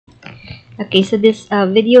Okay, so this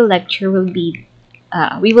video lecture will be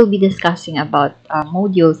we will be discussing about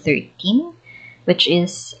module 13, which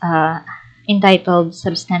is entitled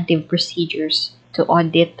Substantive Procedures to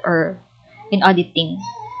Audit or in Auditing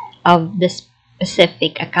of the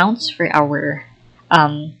specific accounts for our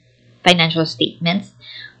financial statements,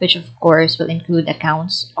 which of course will include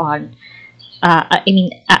accounts on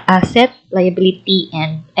asset, liability,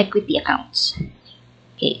 and equity accounts.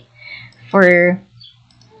 Okay, for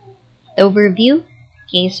the overview.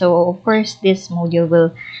 Okay, so of course this module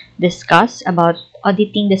will discuss about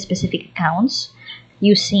auditing the specific accounts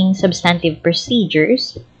using substantive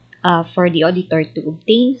procedures for the auditor to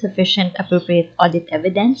obtain sufficient appropriate audit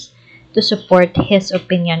evidence to support his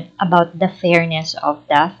opinion about the fairness of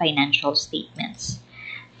the financial statements.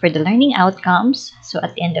 For the learning outcomes, so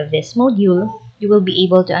at the end of this module, you will be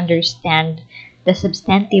able to understand the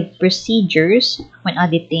substantive procedures when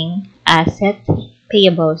auditing asset,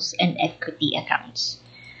 payables, and equity accounts.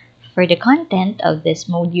 For the content of this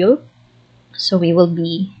module, so we will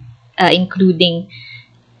be including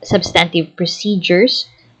substantive procedures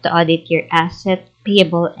to audit your asset,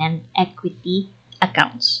 payable, and equity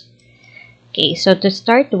accounts. Okay, so to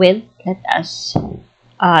start with, let us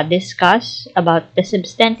discuss about the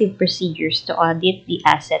substantive procedures to audit the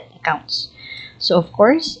asset accounts. So of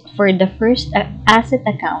course, for the first asset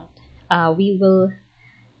account, we will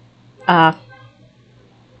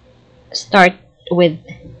start with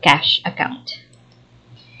cash account.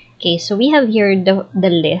 Okay, so we have here the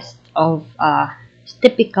list of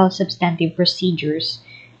typical substantive procedures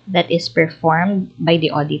that is performed by the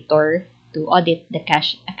auditor to audit the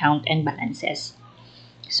cash account and balances.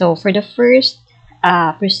 So for the first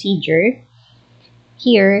procedure,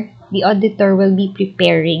 here the auditor will be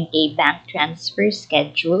preparing a bank transfer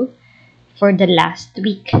schedule for the last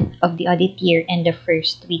week of the audit year and the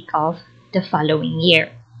first week of the following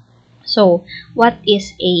year. So what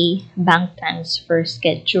is a bank transfer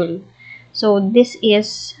schedule? So this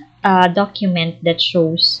is a document that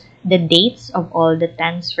shows the dates of all the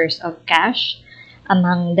transfers of cash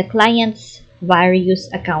among the client's various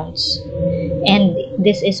accounts, and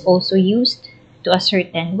this is also used to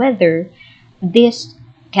ascertain whether these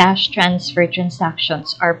cash transfer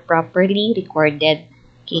transactions are properly recorded,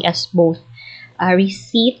 okay, as both a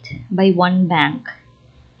receipt by one bank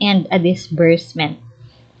and a disbursement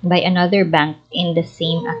by another bank in the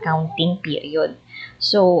same accounting period.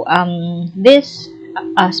 So this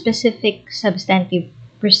specific substantive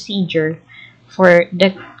procedure for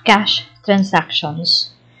the cash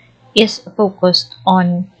transactions is focused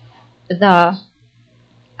on the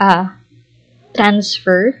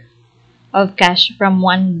transfer of cash from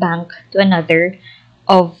one bank to another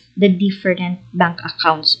of the different bank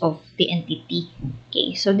accounts of the entity.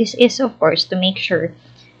 Okay, so this is of course to make sure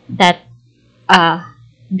that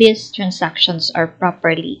these transactions are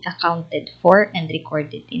properly accounted for and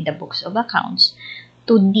recorded in the books of accounts,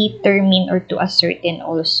 to determine or to ascertain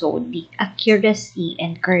also the accuracy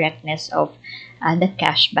and correctness of the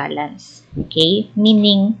cash balance. Okay,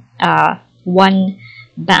 meaning one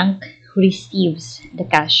bank who receives the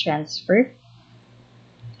cash transfer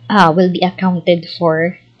will be accounted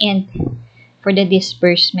for, and for the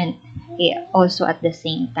disbursement, okay, also at the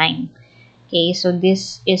same time. Okay, so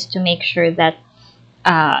this is to make sure that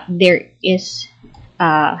there is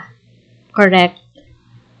correct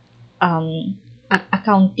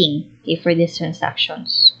accounting, okay, for these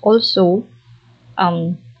transactions. Also,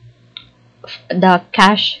 the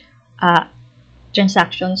cash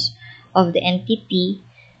transactions of the entity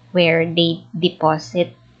where they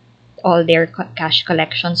deposit all their cash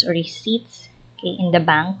collections or receipts, okay, in the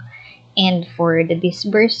bank, and for the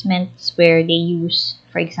disbursements where they use,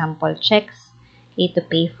 for example, checks, okay, to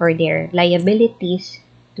pay for their liabilities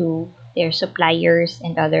to their suppliers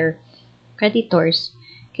and other creditors.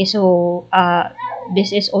 Okay, so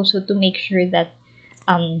this is also to make sure that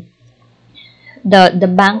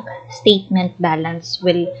the bank statement balance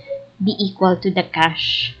will be equal to the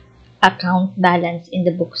cash account balance in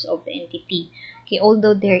the books of the entity. Okay,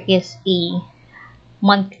 although there is a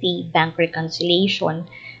monthly bank reconciliation,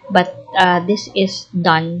 but this is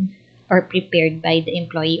done or prepared by the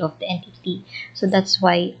employee of the entity. So that's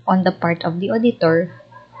why on the part of the auditor,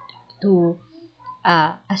 to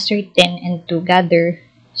ascertain and to gather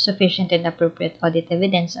sufficient and appropriate audit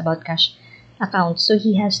evidence about cash accounts, so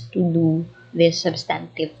he has to do this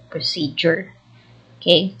substantive procedure.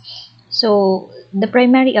 Okay, so the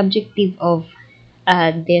primary objective of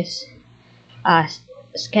this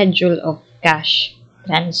schedule of cash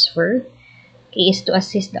transfer, okay, is to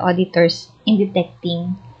assist the auditors in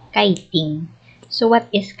detecting kiting. So what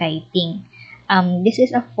is kiting? This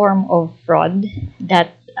is a form of fraud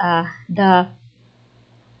that the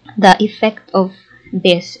effect of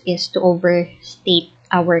this is to overstate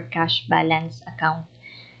our cash balance account.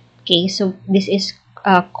 Okay, so this is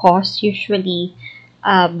caused usually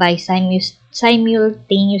by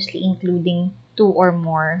simultaneously including two or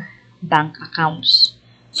more bank accounts.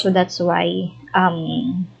 So that's why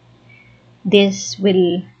this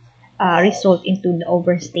will result into the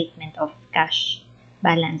overstatement of cash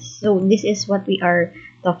balance. So this is what we are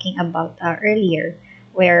talking about earlier,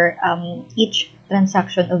 where each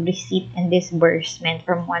transaction of receipt and disbursement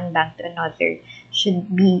from one bank to another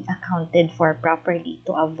should be accounted for properly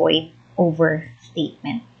to avoid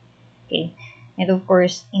overstatement. Okay, and of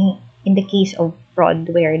course, in the case of fraud,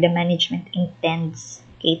 where the management intends,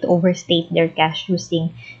 okay, to overstate their cash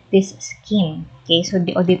using this scheme, okay, so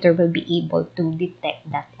the auditor will be able to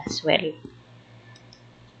detect that as well.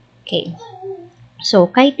 Okay, so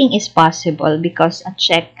kiting is possible because a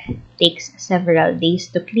check takes several days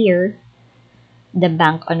to clear the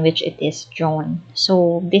bank on which it is drawn.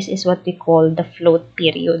 So this is what we call the float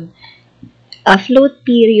period. A float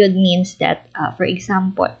period means that, for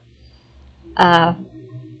example, uh,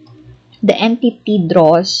 the entity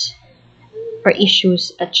draws or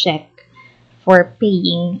issues a check for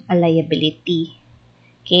paying a liability.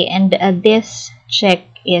 Okay, and this check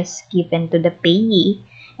is given to the payee,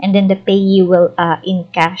 and then the payee will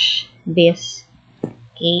encash this,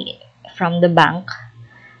 okay, from the bank.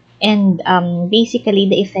 And basically,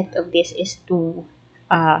 the effect of this is to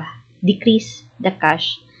decrease the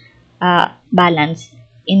cash balance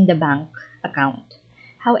in the bank account.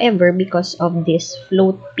 However, because of this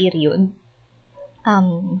float period,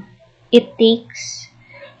 it takes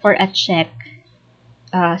for a check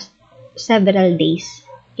uh, several days,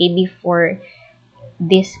 okay, before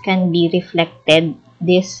this can be reflected.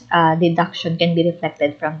 This deduction can be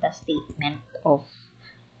reflected from the statement of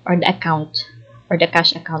or the account or the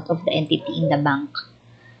cash account of the entity in the bank.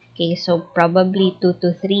 Okay, so probably 2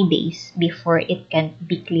 to 3 days before it can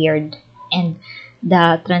be cleared, and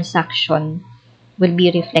the transaction will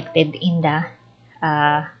be reflected in the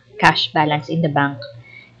cash balance in the bank.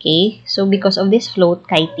 Okay, so because of this float,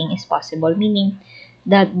 kiting is possible, meaning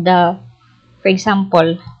that for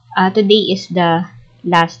example, today is the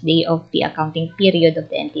last day of the accounting period of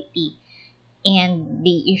the entity, and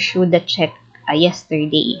they issued the check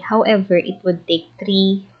yesterday. However, it would take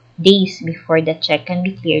 3 days before the check can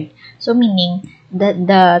be cleared. So meaning that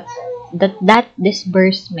that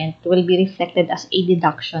disbursement will be reflected as a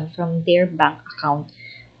deduction from their bank account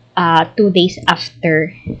 2 days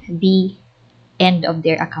after the end of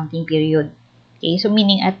their accounting period. Okay, so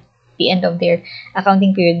meaning at the end of their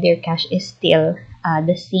accounting period, their cash is still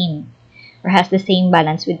the same or has the same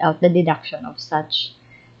balance without the deduction of such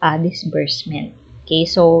disbursement. Okay,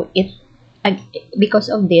 so because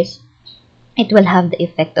of this, it will have the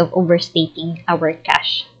effect of overstating our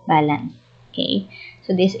cash balance. Okay,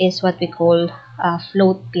 so this is what we call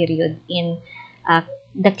float period in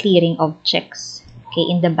the clearing of checks, okay,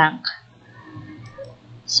 in the bank.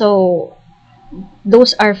 So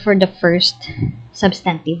those are for the first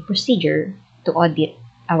substantive procedure to audit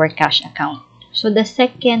our cash account. So the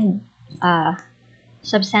second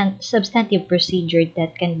substantive procedure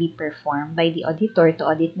that can be performed by the auditor to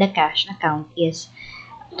audit the cash account is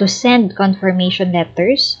to send confirmation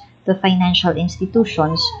letters to financial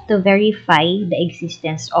institutions to verify the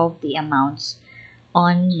existence of the amounts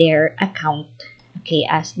on their account, okay,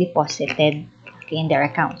 as deposited, okay, in their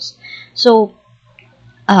accounts. So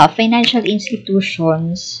financial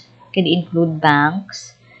institutions can include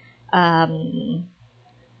banks and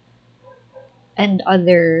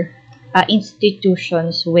other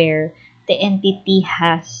institutions where the entity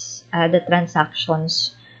has the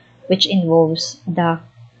transactions which involves the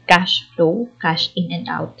cash flow, cash in and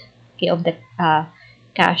out, okay, of the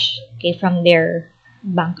cash, okay, from their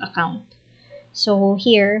bank account. So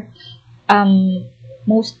here,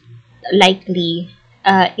 most likely,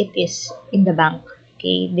 it is in the bank.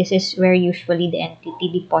 Okay, this is where usually the entity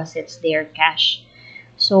deposits their cash.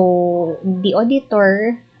 So the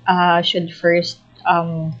auditor should first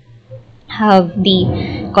have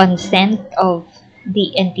the consent of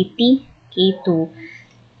the entity, okay,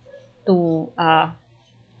 to uh,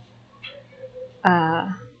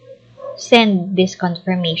 send this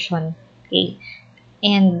confirmation, okay,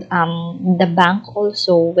 and the bank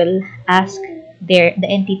also will ask the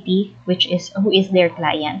entity who is their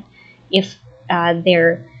client if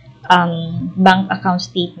their bank account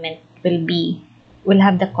statement will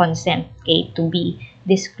have the consent, okay, to be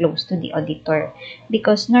disclosed to the auditor,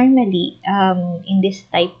 because normally in this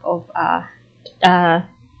type of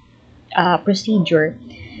procedure,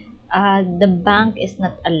 the bank is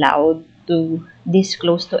not allowed to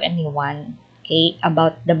disclose to anyone, okay,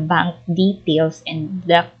 about the bank details and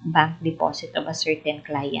the bank deposit of a certain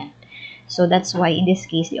client. So that's why in this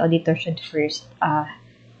case, the auditor should first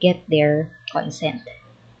get their consent.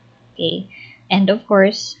 Okay, and of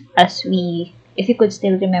course, if you could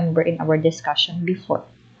still remember in our discussion before,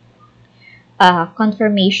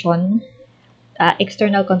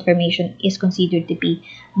 external confirmation is considered to be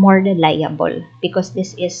more reliable because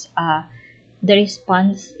this is the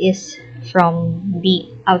response is from the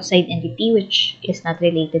outside entity, which is not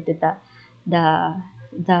related to the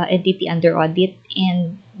the entity under audit,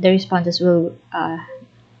 and the responses will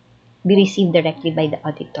be received directly by the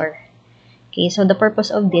auditor. Okay, so the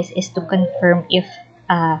purpose of this is to confirm if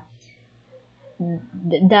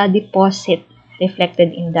the deposit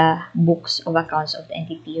reflected in the books of accounts of the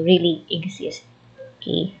entity really exists,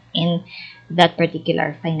 okay, in that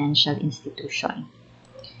particular financial institution.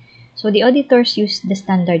 So the auditors use the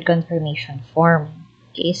standard confirmation form.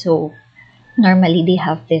 Okay, so normally they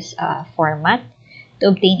have this format to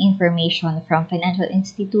obtain information from financial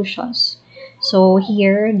institutions. So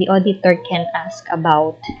here, the auditor can ask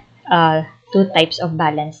about two types of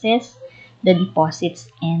balances, the deposits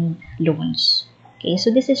and loans. Okay,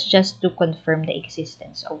 so this is just to confirm the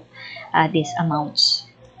existence of these amounts.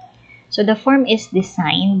 So the form is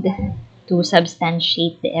designed to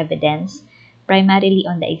substantiate the evidence primarily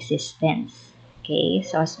on the existence. Okay,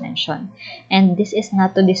 so as mentioned. And this is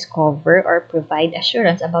not to discover or provide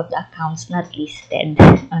assurance about the accounts not listed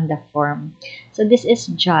on the form. So this is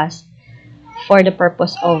just for the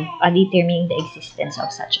purpose of determining the existence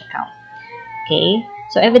of such account. Okay,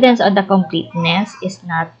 so evidence on the completeness is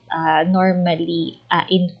not normally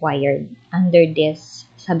inquired under this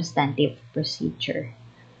substantive procedure.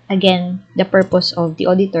 Again, the purpose of the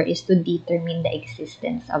auditor is to determine the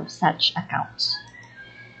existence of such accounts.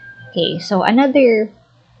 Okay, so another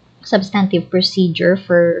substantive procedure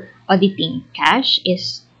for auditing cash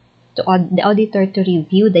is the auditor to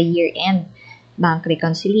review the year-end bank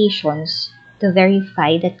reconciliations to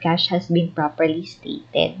verify that cash has been properly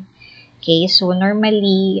stated. Okay, so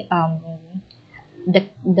normally the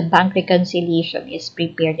bank reconciliation is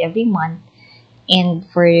prepared every month, and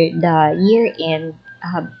for the year-end,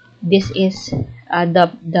 this is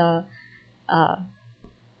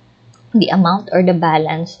the amount or the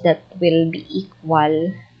balance that will be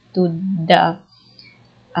equal to the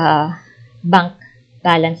bank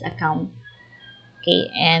balance account. Okay,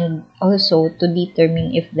 and also to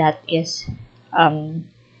determine if that is in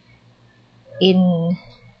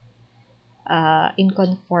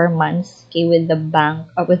conformance, okay, with the bank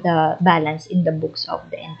or with the balance in the books of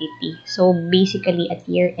the entity. So basically at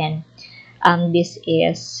year end, this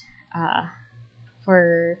is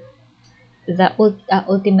for the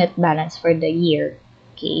ultimate balance for the year.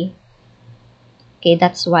 Okay,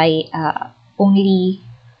 that's why only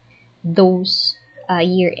those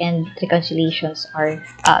year-end reconciliations are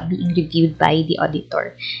being reviewed by the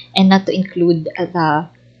auditor, and not to include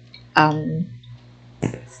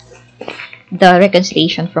the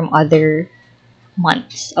reconciliation from other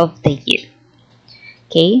months of the year.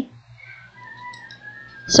 Okay,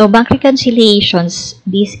 so bank reconciliations,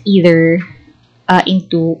 these either in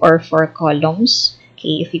 2 or 4 columns.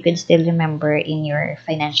 Okay, if you can still remember in your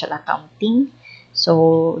financial accounting.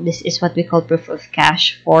 So this is what we call proof of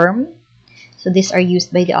cash form. So these are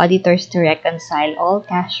used by the auditors to reconcile all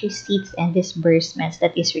cash receipts and disbursements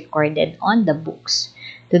that is recorded on the books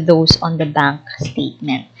to those on the bank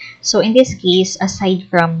statement. So in this case, aside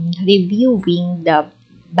from reviewing the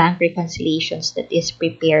bank reconciliations that is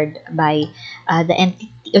prepared by the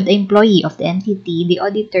entity or the employee of the entity, the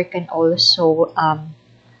auditor can also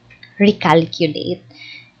recalculate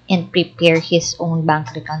and prepare his own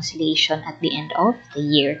bank reconciliation at the end of the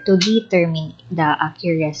year to determine the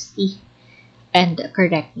accuracy and the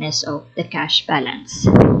correctness of the cash balance.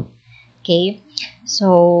 Okay,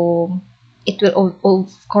 so it will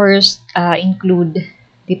of course include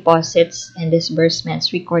deposits and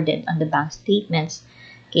disbursements recorded on the bank statements,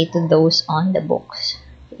 okay, to those on the books.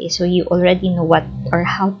 Okay, so you already know what or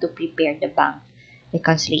how to prepare the bank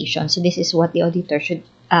reconciliation. So this is what the auditor should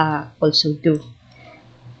also do.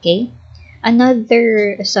 Okay,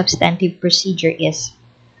 another substantive procedure is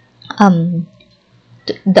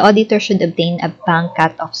the auditor should obtain a bank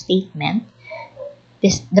cut-off statement.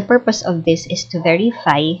 The purpose of this is to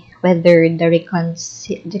verify whether the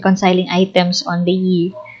reconciling items on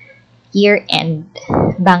the year-end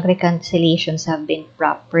bank reconciliations have been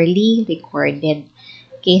properly recorded.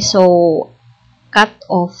 Okay, so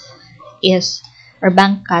cut-off is, or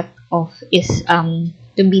bank cut-off is to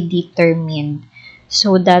be determined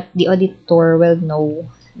so that the auditor will know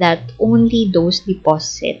that only those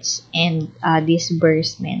deposits and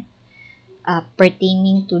disbursement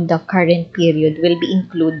pertaining to the current period will be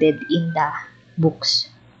included in the books,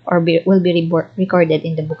 or will be recorded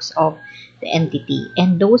in the books of the entity,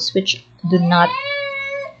 and those which do not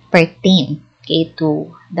pertain, okay,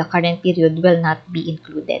 to the current period will not be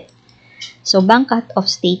included. So bank cut-off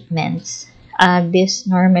statements, this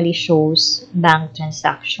normally shows bank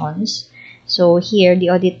transactions. So here the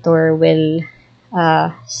auditor will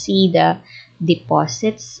see the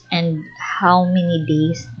deposits and how many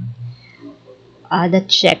days the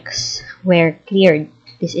checks were cleared.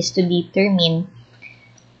 This is to determine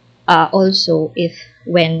also if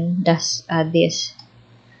when does these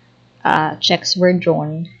checks were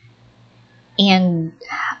drawn, and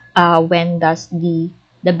when does the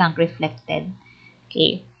bank reflected,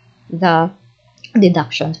 okay, the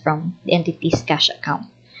deductions from the entity's cash account.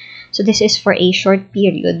 So this is for a short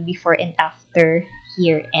period before and after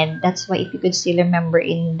year end. That's why if you could still remember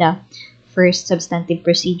in the first substantive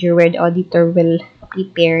procedure where the auditor will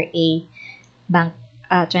prepare a bank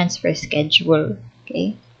transfer schedule,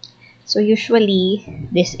 okay. So usually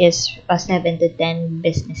this is 7 to 10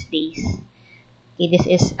 business days. Okay, this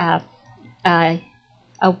is a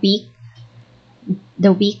week,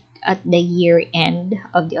 the week at the year end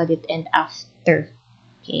of the audit and after.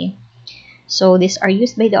 Okay, so these are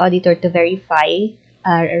used by the auditor to verify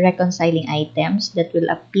reconciling items that will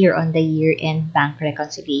appear on the year-end bank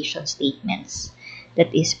reconciliation statements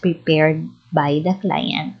that is prepared by the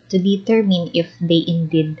client, to determine if they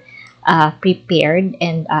indeed prepared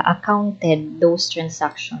and accounted those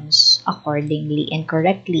transactions accordingly and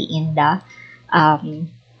correctly in the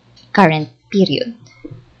current period.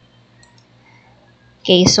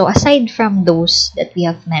 Okay, so aside from those that we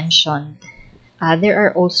have mentioned, there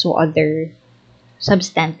are also other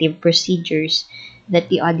substantive procedures that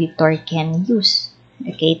the auditor can use,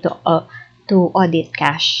 okay, to audit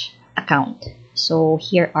cash account. So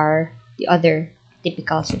here are the other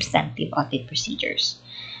typical substantive audit procedures.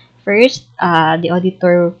 First, the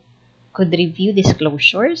auditor could review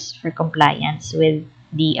disclosures for compliance with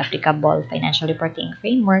the applicable financial reporting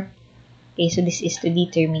framework. Okay, so this is to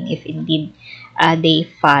determine if indeed they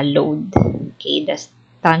followed, okay, the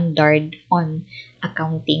standard on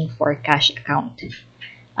accounting for cash account.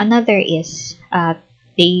 Another is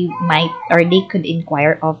they might, or they could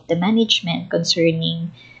inquire of the management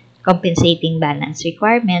concerning compensating balance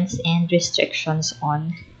requirements and restrictions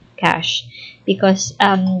on cash, because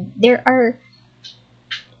there are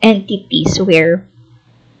entities where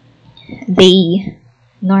they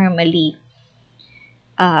normally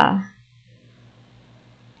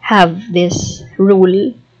have this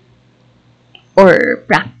rule or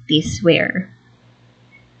practice where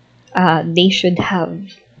they should have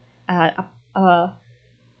a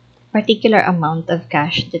particular amount of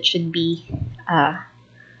cash that should be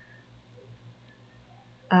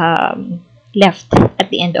left at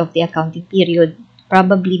the end of the accounting period,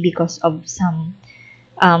 probably because of some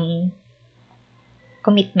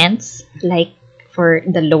commitments, like for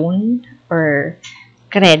the loan or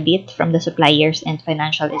credit from the suppliers and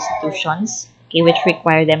financial institutions, okay, which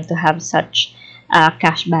require them to have such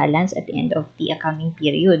cash balance at the end of the accounting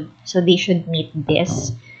period. So they should meet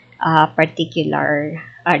this particular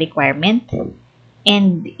requirement.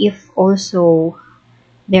 And if also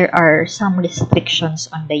there are some restrictions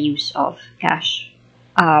on the use of cash,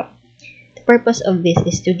 the purpose of this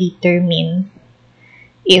is to determine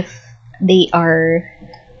if they are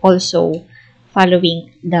also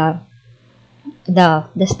following the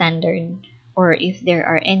standard, or if there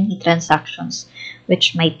are any transactions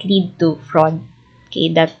which might lead to fraud,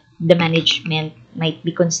 okay, that the management might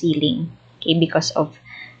be concealing, okay, because of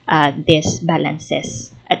these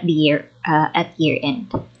balances at the year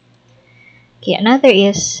end. Okay, another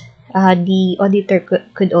is the auditor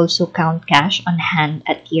could also count cash on hand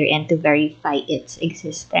at year end to verify its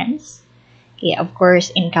existence. Okay, of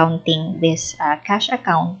course, in counting this cash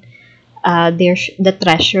account, the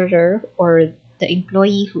treasurer or the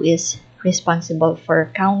employee who is responsible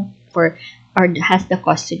for or has the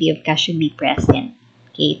custody of cash should be present,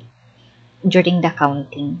 okay, during the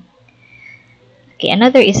counting. Okay,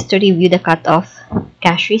 another is to review the cutoff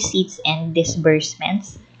cash receipts and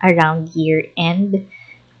disbursements around year end,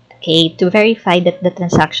 okay, to verify that the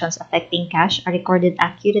transactions affecting cash are recorded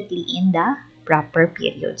accurately in the proper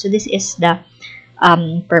period. So this is the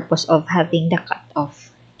purpose of having the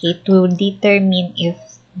cutoff, okay, to determine if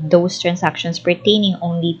those transactions pertaining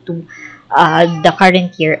only to the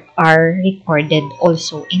current year are recorded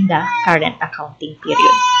also in the current accounting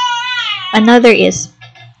period. Another is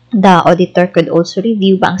The auditor could also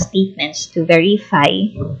review bank statements to verify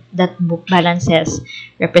that book balances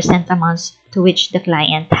represent amounts to which the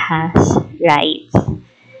client has rights.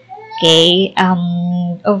 Okay,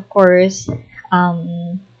 of course,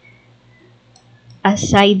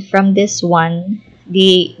 aside from this one,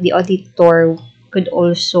 the auditor could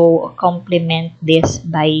also complement this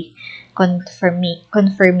by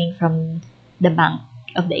confirming from the bank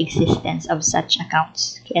of the existence of such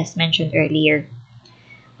accounts, as mentioned earlier.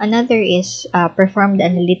 Another is perform the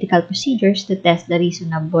analytical procedures to test the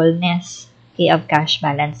reasonableness, okay, of cash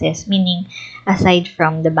balances, meaning aside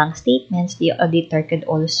from the bank statements, the auditor could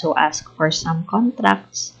also ask for some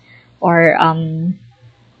contracts or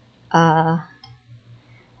uh,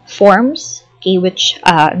 forms, okay, which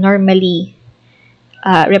normally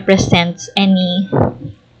represents any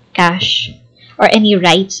cash or any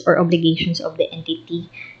rights or obligations of the entity,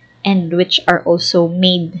 and which are also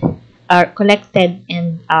made are collected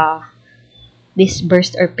and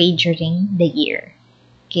disbursed or paid during the year.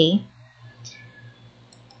 Okay.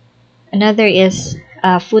 Another is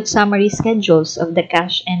food summary schedules of the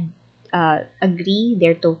cash and agree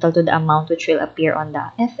their total to the amount which will appear on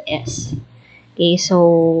the FS. Okay,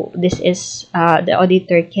 so this is the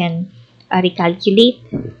auditor can recalculate,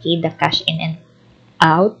 okay, the cash in and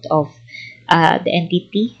out of the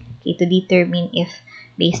entity, okay, to determine if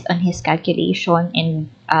based on his calculation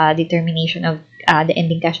and determination of the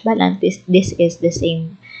ending cash balance, this is the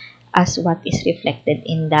same as what is reflected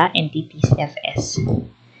in the entity's FS.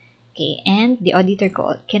 Okay, and the auditor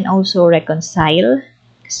can also reconcile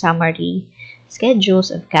summary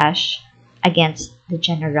schedules of cash against the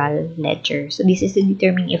general ledger. So this is to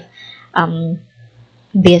determine if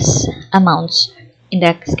these amounts in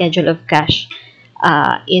the schedule of cash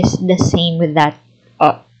is the same with that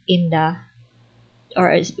in the or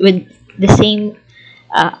is with the same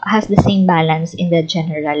has the same balance in the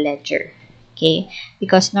general ledger. Okay,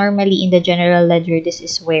 because normally in the general ledger, this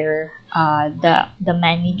is where the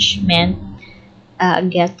management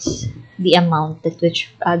gets the amount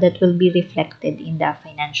that will be reflected in the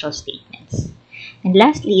financial statements. And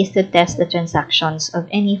lastly is to test the transactions of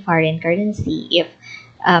any foreign currency if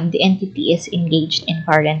the entity is engaged in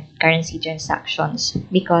foreign currency transactions,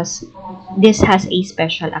 because this has a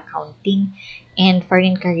special accounting, and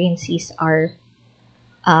foreign currencies are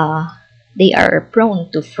they are prone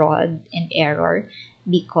to fraud and error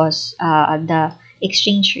because the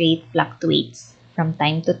exchange rate fluctuates from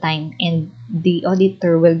time to time, and the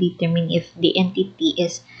auditor will determine if the entity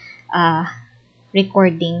is uh,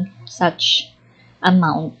 recording such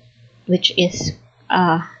amount which is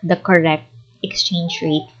the correct exchange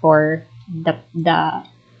rate for uh,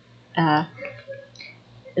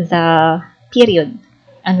 the period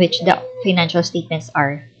on which the financial statements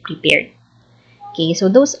are prepared. Okay, so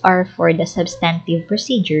those are for the substantive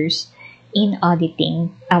procedures in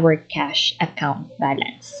auditing our cash account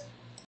balance.